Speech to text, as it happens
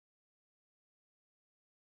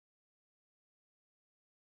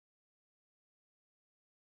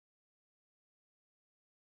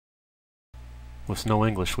With no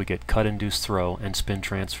English, we get cut-induced throw and spin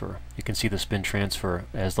transfer. You can see the spin transfer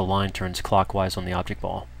as the line turns clockwise on the object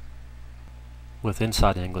ball. With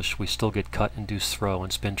inside English, we still get cut-induced throw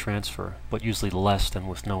and spin transfer, but usually less than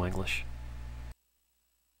with no English.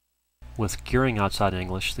 With gearing outside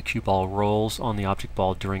English, the cue ball rolls on the object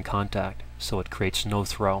ball during contact, so it creates no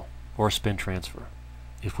throw or spin transfer.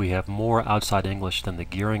 If we have more outside English than the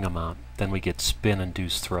gearing amount, then we get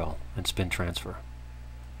spin-induced throw and spin transfer.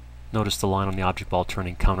 Notice the line on the object ball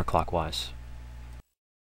turning counterclockwise.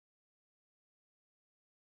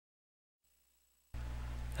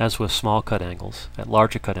 As with small cut angles, at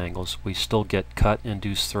larger cut angles we still get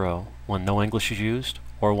cut-induced throw when no English is used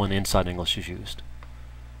or when inside English is used.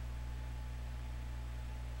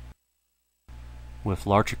 With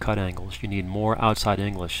larger cut angles, you need more outside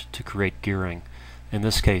English to create gearing. In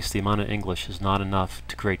this case, the amount of English is not enough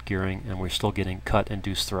to create gearing, and we're still getting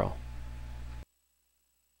cut-induced throw.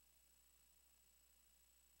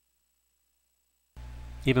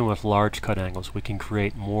 Even with large cut angles, we can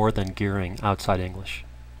create more than gearing outside English,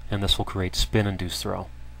 and this will create spin-induced throw.